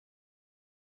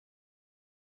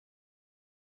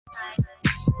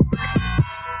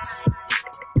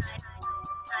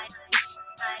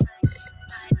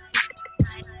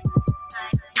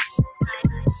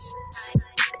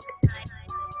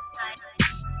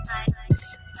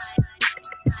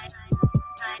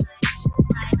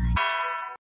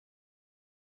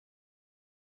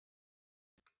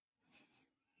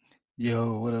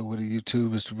Yo, what up with the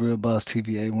YouTube? It's the Real Boss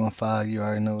TV 815. You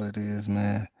already know what it is,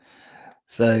 man.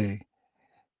 Say,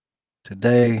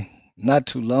 today, not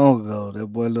too long ago, that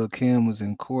boy Lil Kim was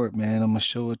in court, man. I'm gonna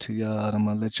show it to y'all. And I'm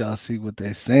gonna let y'all see what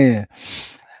they're saying.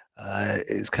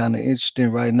 It's kind of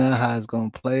interesting right now how it's gonna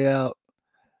play out.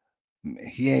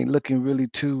 He ain't looking really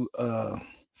too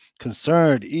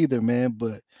concerned either, man.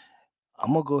 But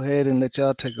I'm gonna go ahead and let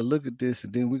y'all take a look at this,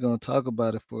 and then we're gonna talk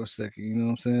about it for a second. You know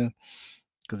what I'm saying?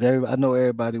 Because I know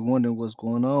everybody wondering what's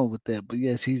going on with that. But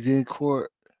yes, he's in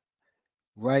court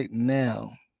right now.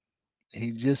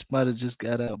 He just might have just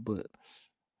got out, but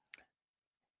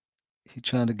he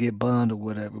trying to get bond or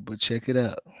whatever. But check it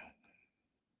out.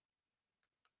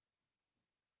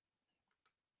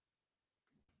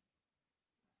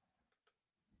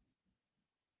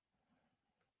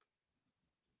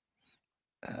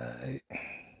 Alright.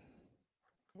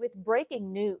 With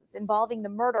breaking news involving the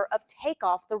murder of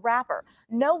Takeoff, the rapper.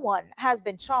 No one has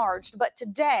been charged, but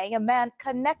today a man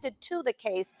connected to the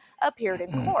case appeared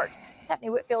in court. Stephanie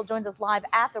Whitfield joins us live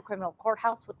at the criminal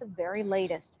courthouse with the very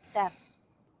latest. Steph.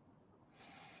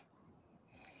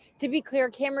 To be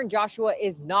clear, Cameron Joshua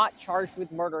is not charged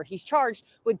with murder. He's charged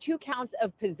with 2 counts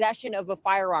of possession of a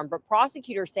firearm, but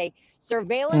prosecutors say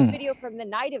surveillance video from the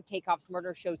night of Takeoff's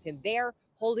murder shows him there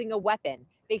holding a weapon.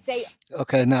 They say,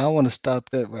 Okay, now I want to stop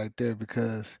that right there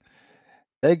because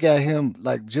they got him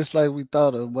like just like we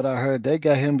thought of what I heard. They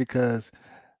got him because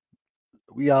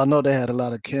we all know they had a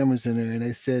lot of cameras in there and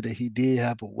they said that he did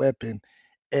have a weapon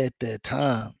at that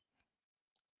time.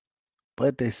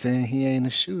 But they saying he ain't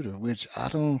a shooter, which I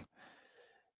don't,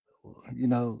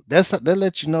 that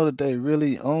lets you know that they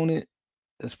really own it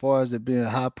as far as it being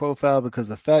high profile because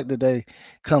the fact that they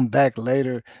come back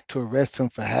later to arrest him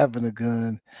for having a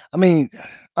gun, I mean,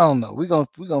 I don't know. We're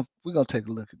gonna take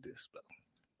a look at this.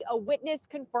 a witness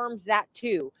confirms that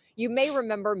too. You may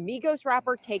remember Migos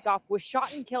rapper Takeoff was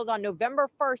shot and killed on November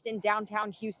 1st in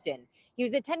downtown Houston. He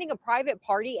was attending a private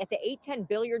party at the 810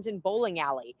 Billiards and Bowling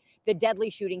Alley. The deadly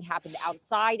shooting happened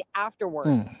outside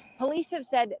afterwards. Police have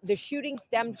said the shooting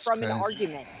stemmed from an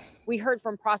argument. We heard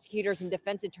from prosecutors and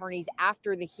defense attorneys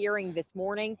after the hearing this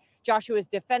morning. Joshua's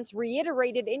defense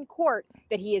reiterated in court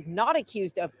that he is not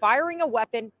accused of firing a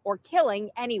weapon or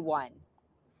killing anyone.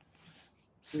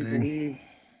 We believe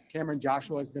Cameron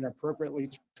Joshua has been appropriately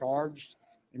charged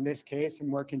in this case,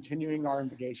 and we're continuing our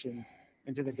investigation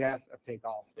into the death of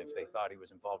Takeoff. If they thought he was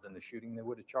involved in the shooting, they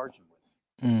would have charged him with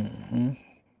it.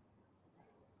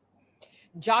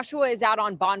 Joshua is out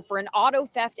on bond for an auto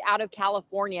theft out of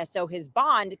California, so his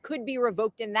bond could be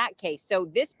revoked in that case. So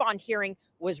this bond hearing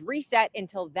was reset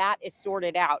until that is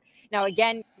sorted out. Now,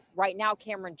 again, right now,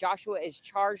 Cameron Joshua is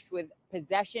charged with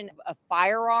possession of a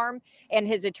firearm, and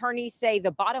his attorneys say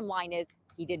the bottom line is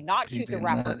he did not shoot the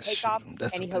rapper Takeoff,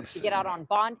 and he hopes to get out on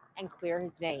bond and clear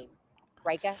his name.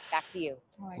 Rika, back to you.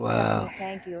 All right, Stephanie,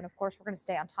 thank you. And of course, we're going to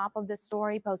stay on top of this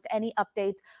story, post any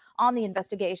updates on the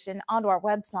investigation onto our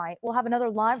website. We'll have another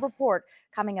live report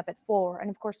coming up at 4. And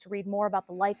of course, to read more about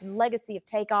the life and legacy of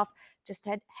Takeoff, just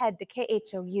head to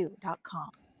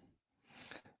khou.com.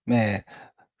 Man,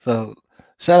 so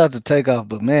shout out to Takeoff,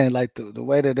 but man, like the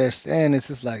way that they're saying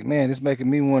this is like, man, it's making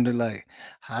me wonder, like,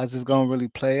 how's this gonna really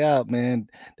play out, man?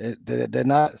 They're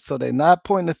not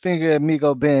pointing the finger at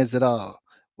Migo Benz at all.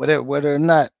 Whether or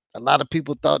not a lot of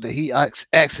people thought that he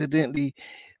accidentally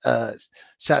uh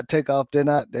shot Takeoff, they're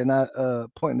not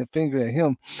pointing the finger at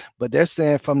him, but they're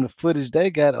saying from the footage they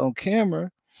got on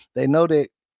camera, they know that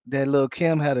little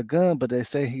Kim had a gun, but they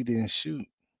say he didn't shoot.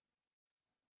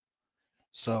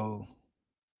 So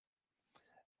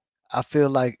I feel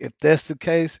like if that's the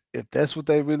case, if that's what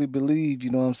they really believe,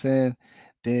 you know what I'm saying,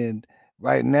 then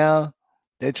right now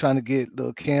they're trying to get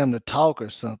little Cam to talk or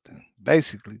something,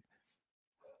 basically,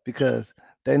 because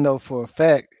they know for a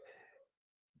fact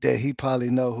that he probably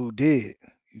know who did.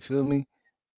 You feel me?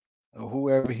 Or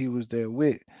whoever he was there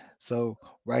with. So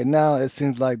right now it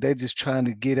seems like they're just trying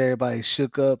to get everybody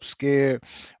shook up, scared,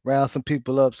 round some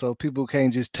people up so people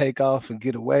can't just take off and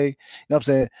get away. You know what I'm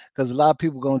saying? Because a lot of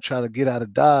people gonna try to get out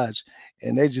of Dodge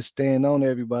and they just stand on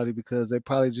everybody because they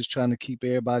probably just trying to keep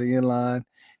everybody in line,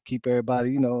 keep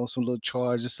everybody, on some little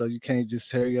charges so you can't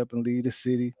just hurry up and leave the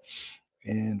city.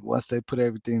 And once they put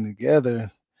everything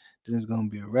together, then it's gonna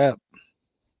be a wrap.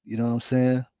 You know what I'm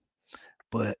saying?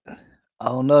 But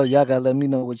don't know. Y'all gotta let me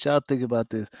know what y'all think about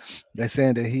this. They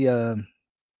saying that he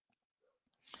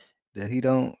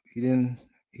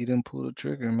didn't pull the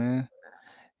trigger, man.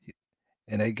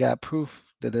 And they got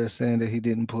proof that they're saying that he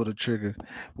didn't pull the trigger,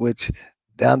 which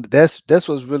that's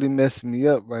what's really messing me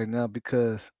up right now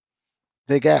because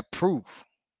they got proof.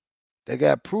 They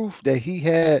got proof that he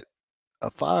had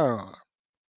a firearm,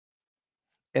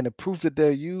 and the proof that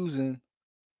they're using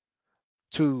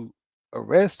to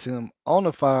arrest him on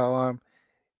a firearm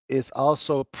is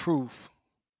also proof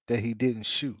that he didn't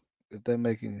shoot. If that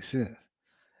make any sense,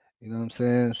 you know what I'm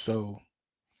saying? So,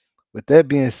 with that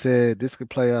being said, this could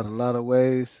play out a lot of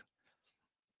ways.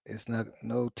 It's not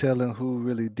no telling who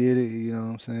really did it. You know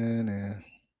what I'm saying? And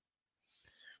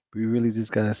we really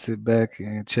just gotta sit back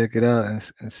and check it out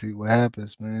and see what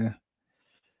happens, man.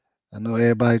 I know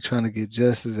everybody trying to get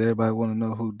justice. Everybody want to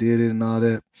know who did it and all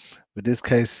that. But this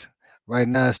case right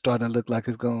now is starting to look like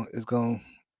it's gonna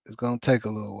take a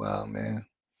little while, man.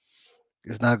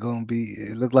 It's not gonna be.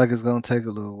 It look like it's gonna take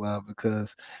a little while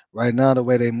because right now the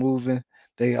way they moving,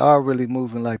 they are really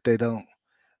moving like they don't.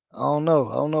 I don't know.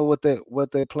 I don't know what their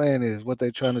plan is, what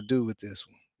they're trying to do with this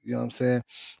one. You know what I'm saying?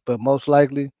 But most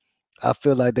likely, I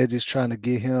feel like they're just trying to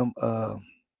get him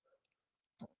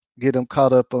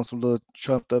caught up on some little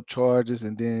trumped up charges,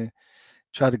 and then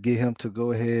try to get him to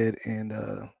go ahead and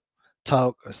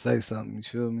talk or say something. You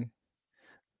feel me?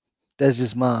 That's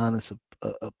just my honest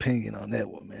opinion on that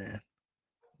one, man.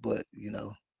 But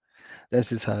that's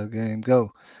just how the game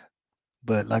go.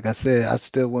 But like I said, I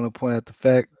still want to point out the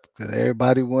fact that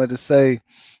everybody wanted to say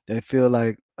they feel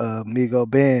like Migo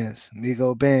bands.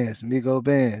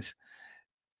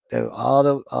 That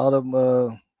all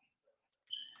them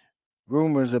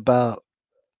rumors about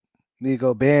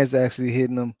Migo bands actually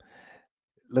hitting them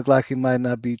look like it might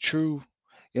not be true.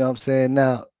 You know what I'm saying?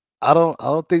 Now, I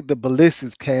don't think the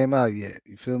ballistics came out yet.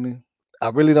 You feel me? I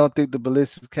really don't think the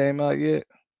ballistics came out yet.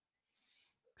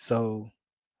 So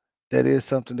that is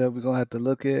something that we're gonna have to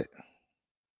look at.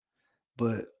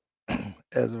 But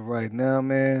as of right now,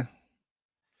 man,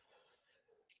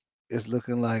 it's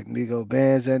looking like Migo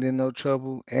Bands ain't in no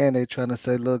trouble, and they trying to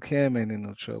say Lil Cam ain't in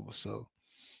no trouble. So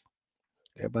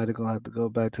everybody gonna have to go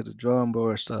back to the drawing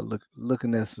board, start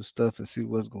looking at some stuff and see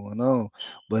what's going on.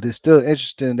 But it's still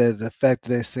interesting that the fact that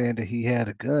they're saying that he had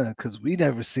a gun, because we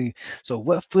never see. So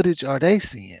what footage are they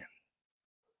seeing?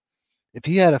 If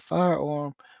he had a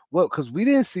firearm, what? Because we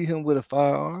didn't see him with a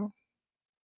firearm.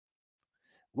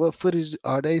 What footage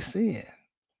are they seeing?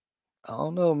 I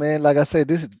don't know, man. Like I said,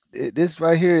 this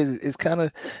right here is kind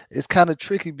of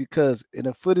tricky because in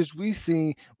the footage we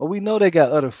seen, well, we know they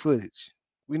got other footage.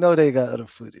 We know they got other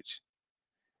footage,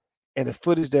 and the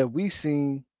footage that we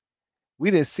seen,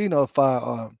 we didn't see no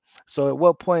firearm. So at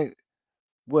what point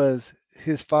was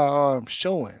his firearm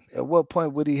showing? At what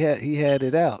point would he had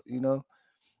it out?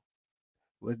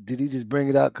 Did he just bring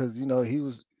it out because he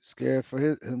was scared for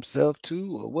himself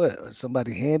too, or what? Or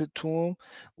somebody handed to him,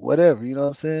 whatever. You know what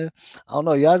I'm saying? I don't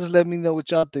know. Y'all just let me know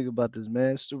what y'all think about this,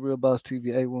 man. It's the Real Boss TV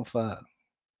 815.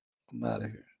 I'm out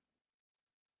of here.